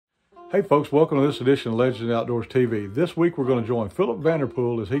Hey folks, welcome to this edition of Legends Outdoors TV. This week we're going to join Phillip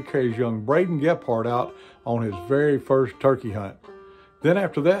Vanderpool as he carries young Braden Gephardt out on his very first turkey hunt. Then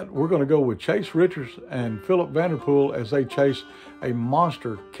after that, we're going to go with Chase Richards and Phillip Vanderpool as they chase a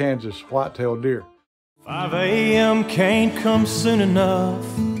monster Kansas white-tailed deer. 5 a.m. can't come soon enough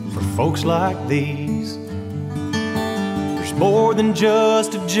for folks like these. There's more than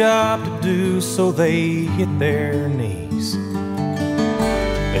just a job to do, so they hit their knees.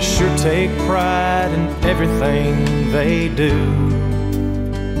 They sure take pride in everything they do.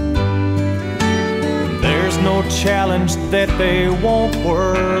 There's no challenge that they won't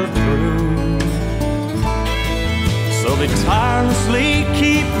work through. So they tirelessly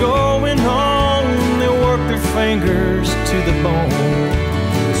keep going on. They work their fingers to the bone.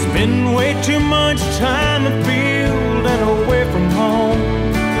 Spend way too much time in the field and away from home.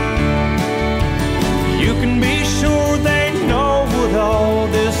 You can be sure they know what all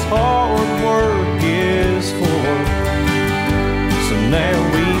this hard work is for. So now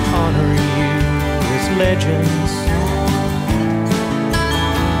we honor you as legends,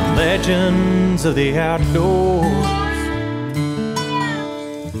 legends of the outdoors.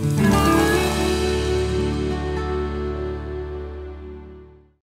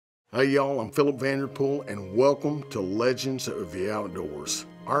 Hey y'all, I'm Phillip Vanderpool and welcome to Legends of the Outdoors.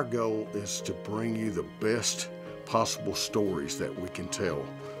 Our goal is to bring you the best possible stories that we can tell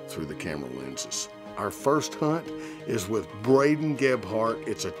through the camera lenses. Our first hunt is with Braden Gephardt.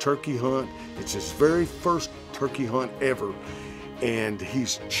 It's a turkey hunt. It's his very first turkey hunt ever, and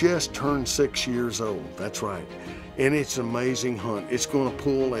he's just turned 6 years old. That's right. And it's an amazing hunt. It's going to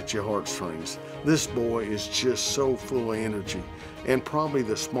pull at your heartstrings. This boy is just so full of energy and probably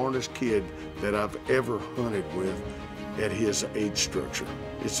the smartest kid that I've ever hunted with at his age structure.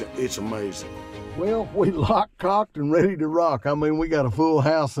 It's amazing. Well, we locked, cocked, and ready to rock. I mean, we got a full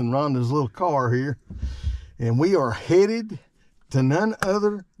house in Rhonda's little car here, and we are headed to none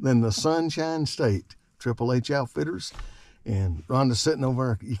other than the Sunshine State, Triple H Outfitters. And Rhonda's sitting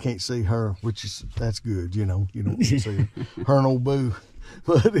over there. You can't see her, that's good, you know. You don't see her and old Boo.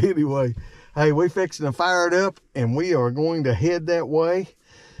 But anyway, hey, we fixing to fire it up, and we are going to head that way.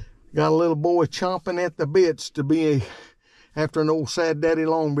 Got a little boy chomping at the bits to be after an old sad daddy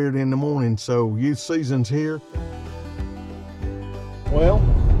longbeard in the morning, so youth season's here. Well,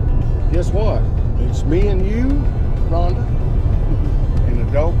 guess what? It's me and you, Rhonda, and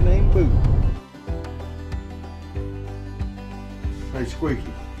a dog named Boo. Hey,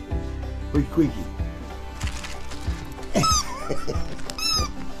 Squeaky. Squeaky.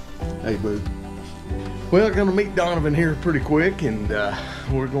 Hey, Boo. Well, gonna meet Donovan here pretty quick, and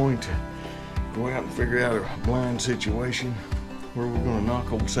we're going to go out and figure out a blind situation where we're gonna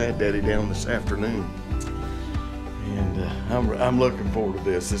knock old Sad Daddy down this afternoon. And I'm looking forward to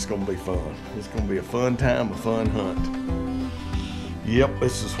this. It's gonna be fun. It's gonna be a fun time, a fun hunt. Yep,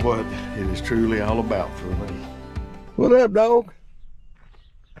 this is what it is truly all about for me. What up, dog?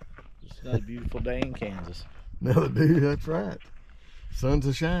 It's another beautiful day in Kansas. Another day, that's right. Sun's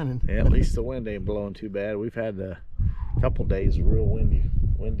a shining. Yeah, at least the wind ain't blowing too bad. We've had a couple days of real windy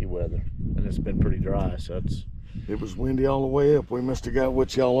weather, and it's been pretty dry, so it was windy all the way up. We must have got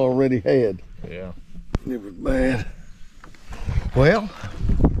what y'all already had. Yeah. It was bad. Well,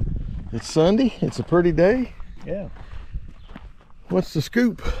 it's Sunday. It's a pretty day. Yeah. What's the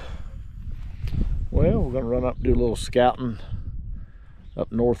scoop? Well, we're gonna run up and do a little scouting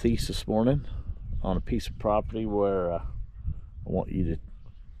up northeast this morning on a piece of property where I want you to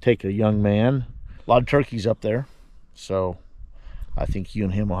take a young man. A lot of turkeys up there, so I think you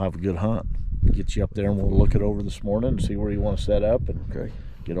and him will have a good hunt. Get you up there and we'll look it over this morning and see where you want to set up and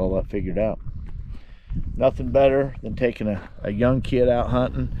get all that figured out. Nothing better than taking a young kid out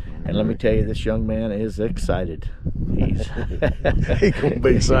hunting, and let me tell you, this young man is excited. He's gonna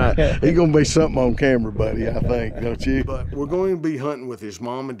be excited. He's gonna be something on camera, buddy, I think, don't you? But we're going to be hunting with his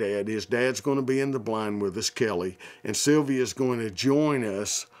mom and dad. His dad's going to be in the blind with us, Kelly, and Sylvia's going to join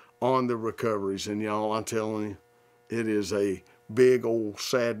us on the recoveries. And y'all, I'm telling you, it is a big old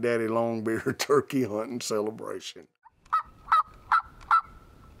sad daddy longbeard turkey hunting celebration.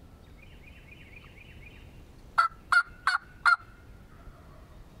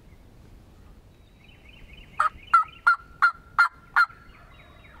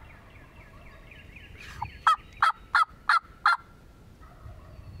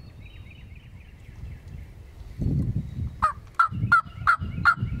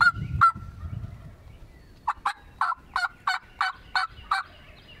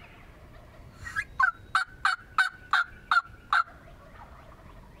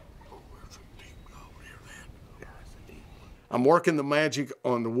 I'm working the magic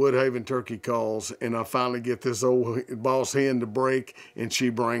on the Woodhaven turkey calls, and I finally get this old boss hen to break, and she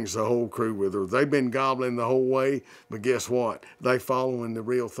brings the whole crew with her. They've been gobbling the whole way, but guess what? They following the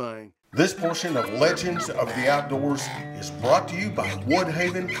real thing. This portion of Legends of the Outdoors is brought to you by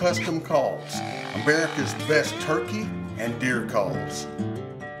Woodhaven Custom Calls, America's best turkey and deer calls.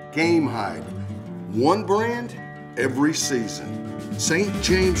 Game Hide, one brand, every season. St.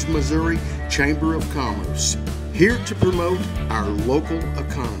 James, Missouri Chamber of Commerce, here to promote our local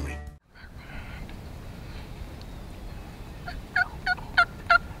economy.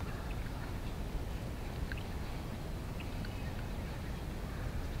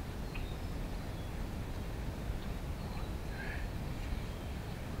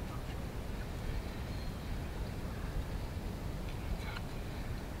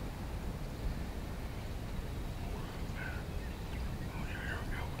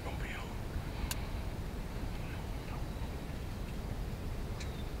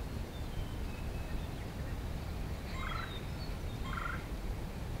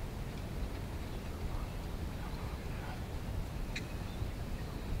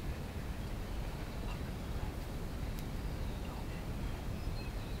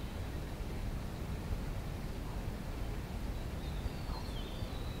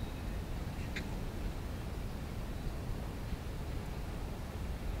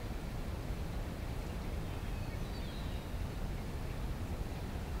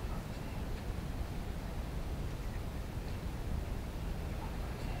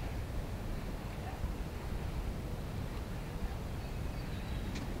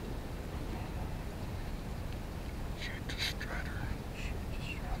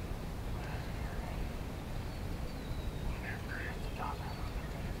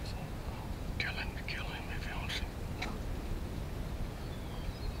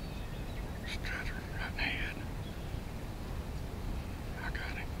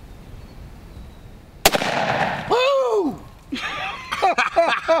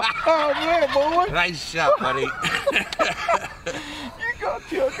 Oh, man, boy. Nice shot, buddy. You got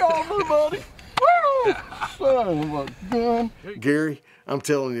Chuck on there, buddy. Woo! Son of a gun. Gary, I'm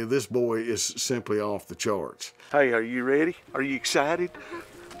telling you, this boy is simply off the charts. Hey, are you ready? Are you excited?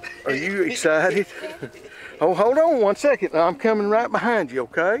 Are you excited? Oh, hold on 1 second. I'm coming right behind you,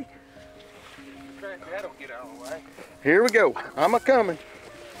 okay? That'll get out of the way. Here we go. I'm a-coming.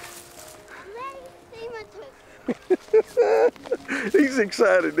 He's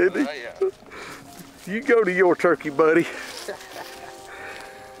excited, isn't he? Oh, yeah. You go to your turkey, buddy.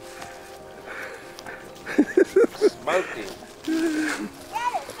 Smoked him.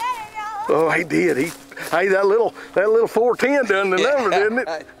 Oh, he did. Hey, that little 410 done the number, didn't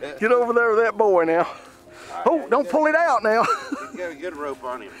it? Get over there with that boy now. Oh, don't pull it out now. You got a good rope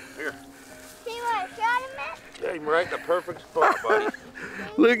on him. Here. See what I shot him at? Got him right in the perfect spot, buddy.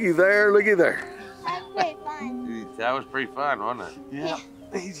 Looky there, looky there. That's pretty fun. That was pretty fun, wasn't it? Yeah,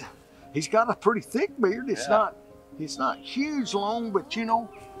 he's got a pretty thick beard. It's not huge long, but you know,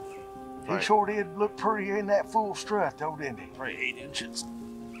 he sure did look pretty in that full strut, though, didn't he? 8 inches.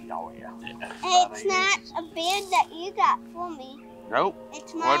 Oh yeah. It's not a beard that you got for me. Nope.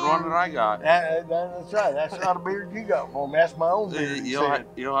 It's Wasn't one mine. that I got. That's right. That's not a beard you got for me. That's my own beard.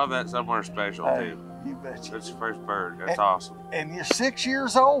 You'll have that somewhere special too. You betcha. That's your first bird. That's awesome. And you're 6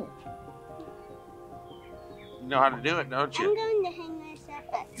 years old. You know how to do it, don't I'm you? going to hang this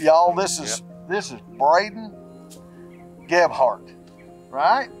up. Y'all, this is Braden Gebhardt,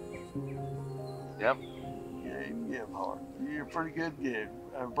 right? Yep. Yeah, Gebhardt. You're a pretty good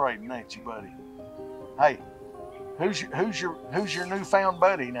Braden, ain't you, buddy? Hey, who's your newfound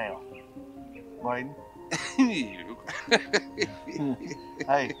buddy now, Braden? You.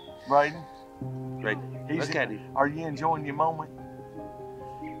 Hey, Braden. Right. Look at him. Are you enjoying your moment?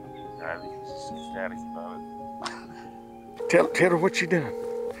 I think he's just ecstatic about it. Tell her what you done.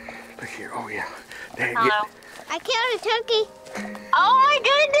 Look here. Oh yeah. Dad, Hello. I killed a turkey. Oh my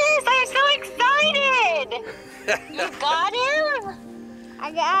goodness, I'm so excited! You got him?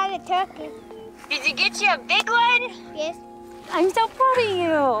 I got a turkey. Did you get you a big one? Yes. I'm so proud of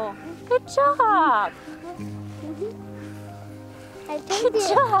you. Good job. I told you.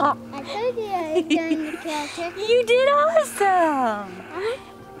 job. I told you I was going to kill a turkey. You did awesome.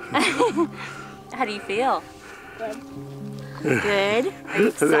 How do you feel? Good. Good. Are you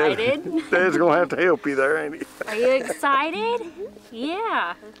excited? Dad's gonna have to help you there, ain't he? Are you excited?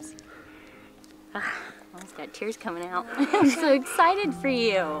 Yeah. Oops. Almost got tears coming out. I'm so excited for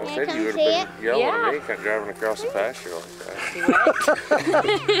you. I Can I said come you would see have it? been yelling Yeah. at me driving across the pasture like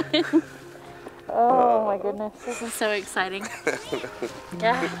that. Oh my goodness, this is so exciting.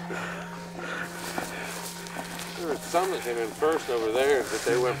 Yeah. were summiting him first over there, but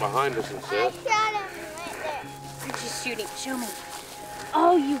they went behind us and I said. shot him right there. Where'd you shoot him? Show me.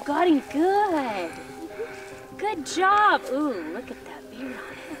 Oh, you got him good. Good job. Ooh, look at that beard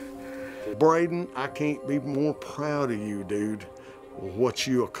on him. Braden, I can't be more proud of you, dude. What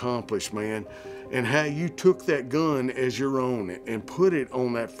you accomplished, man, and how you took that gun as your own and put it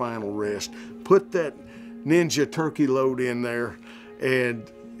on that final rest, put that ninja turkey load in there, and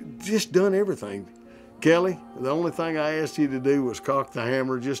just done everything. Kelly, the only thing I asked you to do was cock the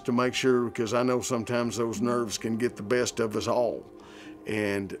hammer just to make sure, because I know sometimes those nerves can get the best of us all.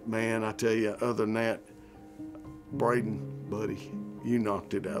 And man, I tell you, other than that, Braden, buddy, you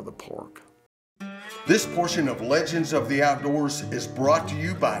knocked it out of the park. This portion of Legends of the Outdoors is brought to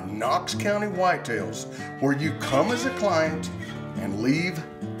you by Knox County Whitetails, where you come as a client and leave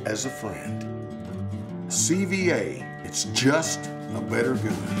as a friend. CVA, it's just a better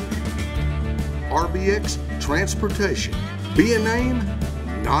gun. RBX Transportation, be a name,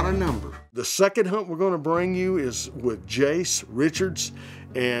 not a number. The second hunt we're going to bring you is with Jace Richards,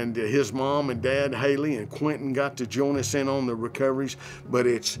 and his mom and dad, Haley and Quentin, got to join us in on the recoveries, but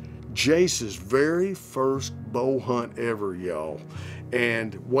it's Jace's very first bow hunt ever, y'all.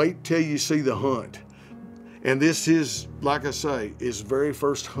 And wait till you see the hunt. And this is, like I say, his very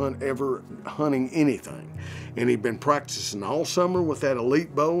first hunt ever hunting anything. And he'd been practicing all summer with that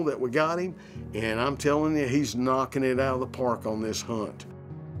elite bow that we got him. And I'm telling you, he's knocking it out of the park on this hunt.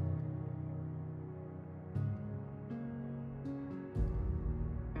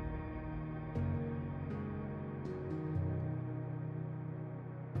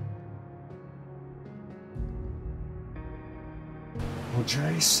 Well,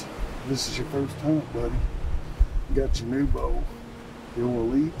 Jace, this is your first hunt, buddy. You got your new bow, your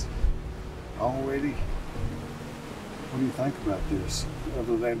elite, already. What do you think about this,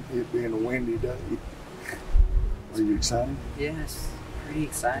 other than it being a windy day? Are you excited? Yes, pretty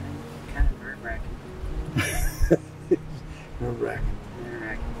exciting. Kind of nerve-wracking. Nerve-wracking.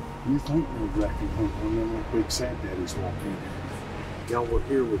 Nerve-wracking. You think nerve-wracking when them big sad daddies walk in here? Y'all, we're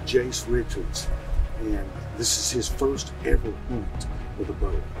here with Jace Richards, and this is his first ever hunt with a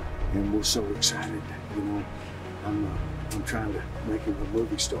bow, and we're so excited. You know, I'm trying to make him a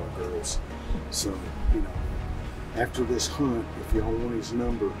movie star, girls. So, you know, after this hunt, if y'all want his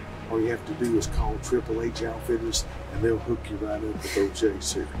number, all you have to do is call Triple H Outfitters, and they'll hook you right up with old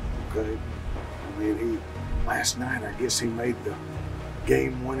Jace here. Okay? I mean, last night, I guess he made the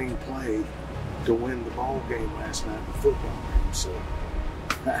game-winning play to win the ball game last night, the football game. So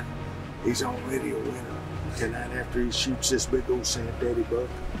he's already a winner. Tonight, after he shoots this big old Sand Daddy buck,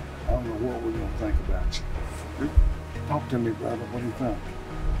 I don't know what we're gonna think about you. Talk to me, brother. What do you think?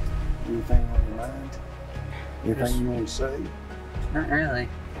 Anything on your mind? Anything you want to say? Not really.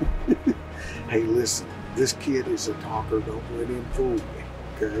 Hey, listen, this kid is a talker. Don't let him fool you,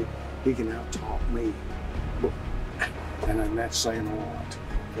 okay? He can out-talk me. But, and that's saying a lot,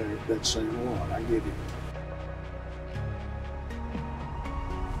 okay? That's saying a lot. I get it.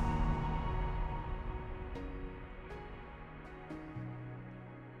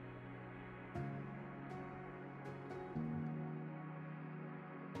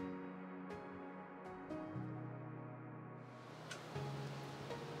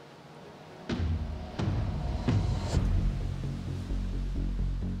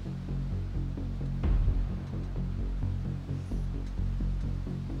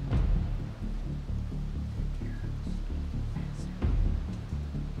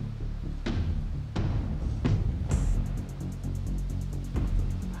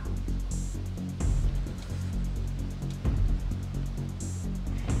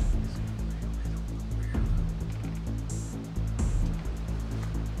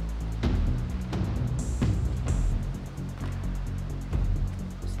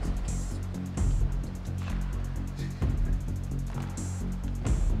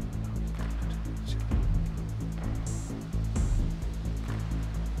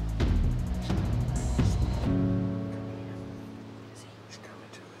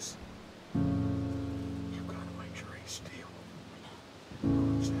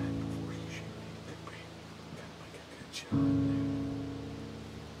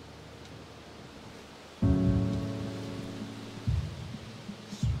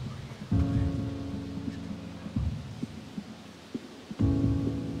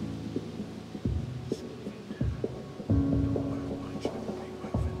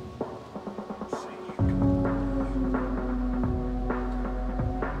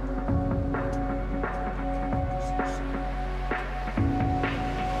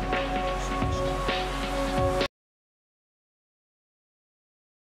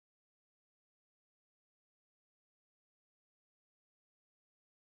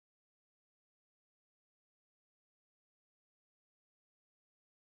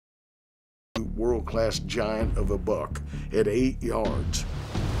 world-class giant of a buck at 8 yards.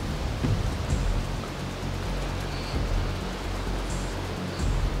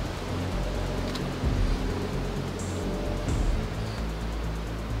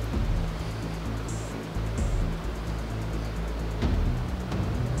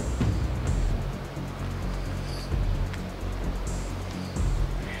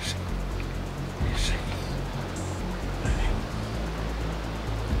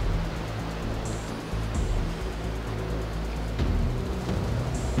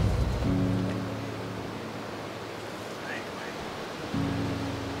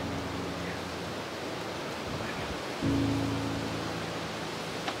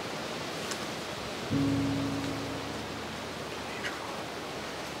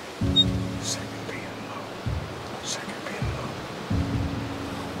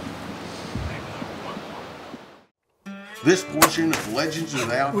 This portion of Legends of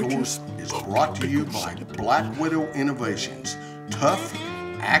the Outdoors is brought to you by Black Widow Innovations. Tough,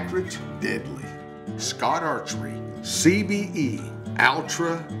 accurate, deadly. Scott Archery, CBE,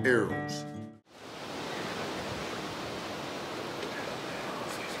 Ultra Arrows.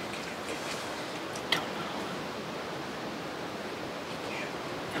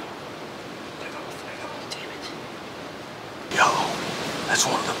 Y'all, that's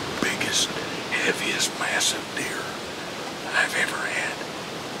one of the biggest, heaviest, massive deer I've ever had.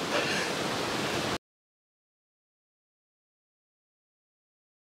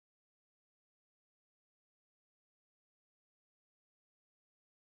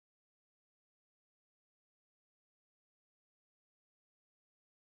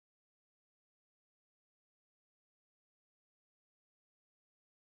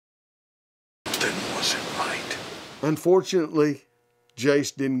 Then was it right? Unfortunately,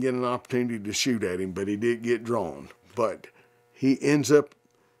 Jace didn't get an opportunity to shoot at him, but he did get drawn. But he ends up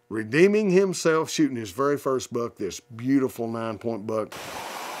redeeming himself, shooting his very first buck, this beautiful 9-point buck. Wait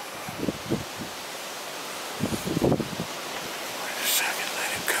a second, let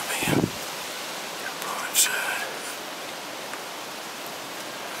him come in. Go inside.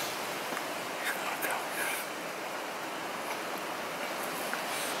 He's gonna come in.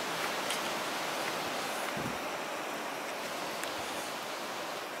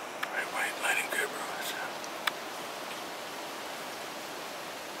 Wait, let him go, bro.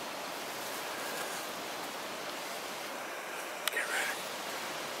 Get ready.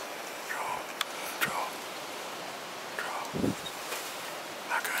 Draw.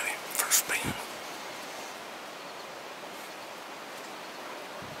 I got him. First spin.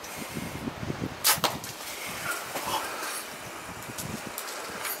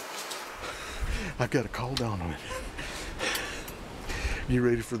 I got a call down on it. You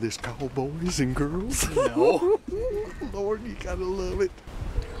ready for this call, boys and girls? No. Lord, you gotta love it.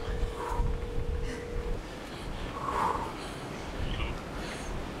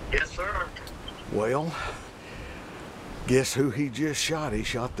 Yes, sir. Well, guess who he just shot? He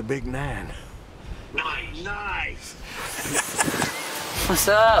shot the big 9. Nice. What's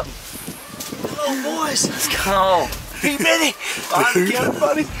up? Hello, boys. Let's go. Hey, Benny. Dude. Get it,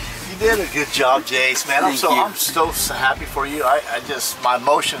 buddy. You did a good job, Jace, man. I'm so happy for you. I just, my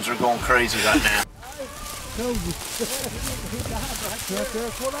emotions are going crazy right now. Told you.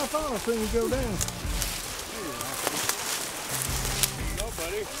 That's what I thought as soon as you go down. Go,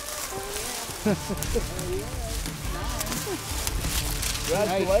 buddy.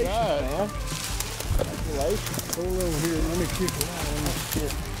 Congratulations, man. Congratulations. Pull over here and let me kick it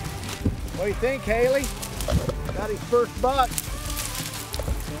out. What do you think, Haley? Got his first buck.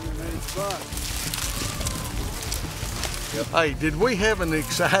 Hey, did we have an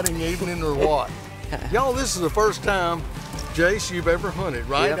exciting evening or what? Y'all, this is the first time, Jace, you've ever hunted,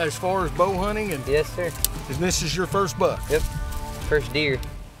 right? Yep. As far as bow hunting, and Yes, sir. this is your first buck. Yep. First deer.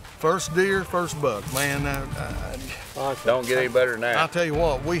 First deer, first buck, man. Don't get any better than I'll that. tell you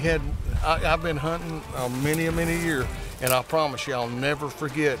what, I've been hunting many a year, and I promise you, I'll never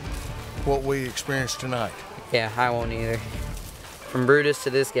forget what we experienced tonight. Yeah, I won't either. From Brutus to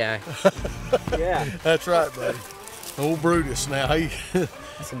this guy. Yeah. That's right, buddy. Old Brutus. Now,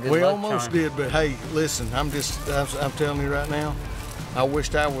 That's a good we luck almost charm. did, but hey, listen, I'm telling you right now, I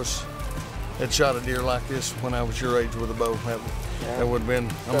wished I had shot a deer like this when I was your age with a bow. That would have been,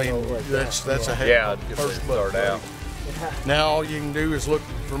 I mean, that's a heck of a first buck. Start out. Now all you can do is look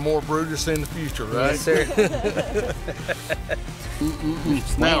for more Brutus in the future, right? Yes, sir.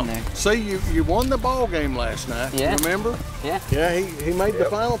 Now, there. see, you won the ball game last night. Yeah. Remember? Yeah. Yeah, he made the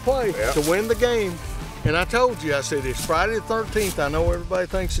final play to win the game. And I told you, I said, it's Friday the 13th. I know everybody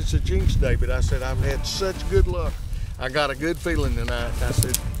thinks it's a jinx day, but I said, I've had such good luck. I got a good feeling tonight. I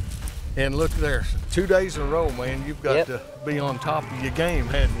said, And look there, 2 days in a row, man, you've got to be on top of your game,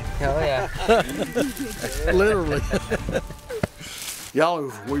 hadn't you? Oh, yeah. Literally. Y'all,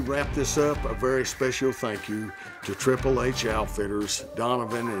 as we wrap this up, a very special thank you to Triple H Outfitters,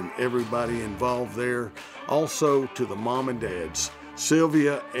 Donovan and everybody involved there. Also to the mom and dads,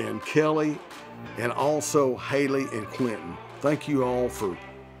 Sylvia and Kelly, and also Haley and Quentin. Thank you all for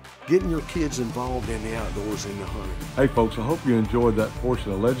getting your kids involved in the outdoors and the hunting. Hey folks, I hope you enjoyed that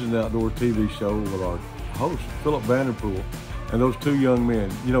portion of Legends Outdoor TV show with our host, Phillip Vanderpool, and those two young men.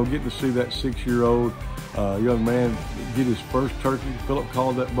 You know, getting to see that 6-year-old young man get his first turkey. Phillip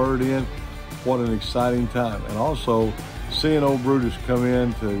called that bird in. What an exciting time. And also seeing old Brutus come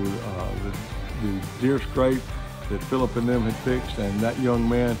in to the deer scrape that Phillip and them had fixed, and that young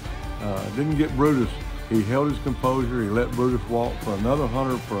man didn't get Brutus. He held his composure. He let Brutus walk for another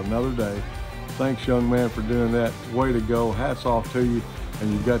hunter for another day. Thanks, young man, for doing that. Way to go. Hats off to you.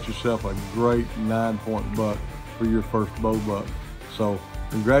 And you got yourself a great 9-point buck for your first bow buck. So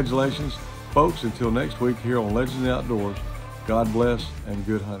congratulations, folks. Until next week here on Legends Outdoors, God bless and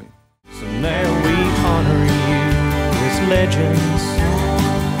good hunting. So now we honor you as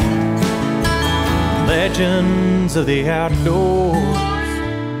legends of the outdoors.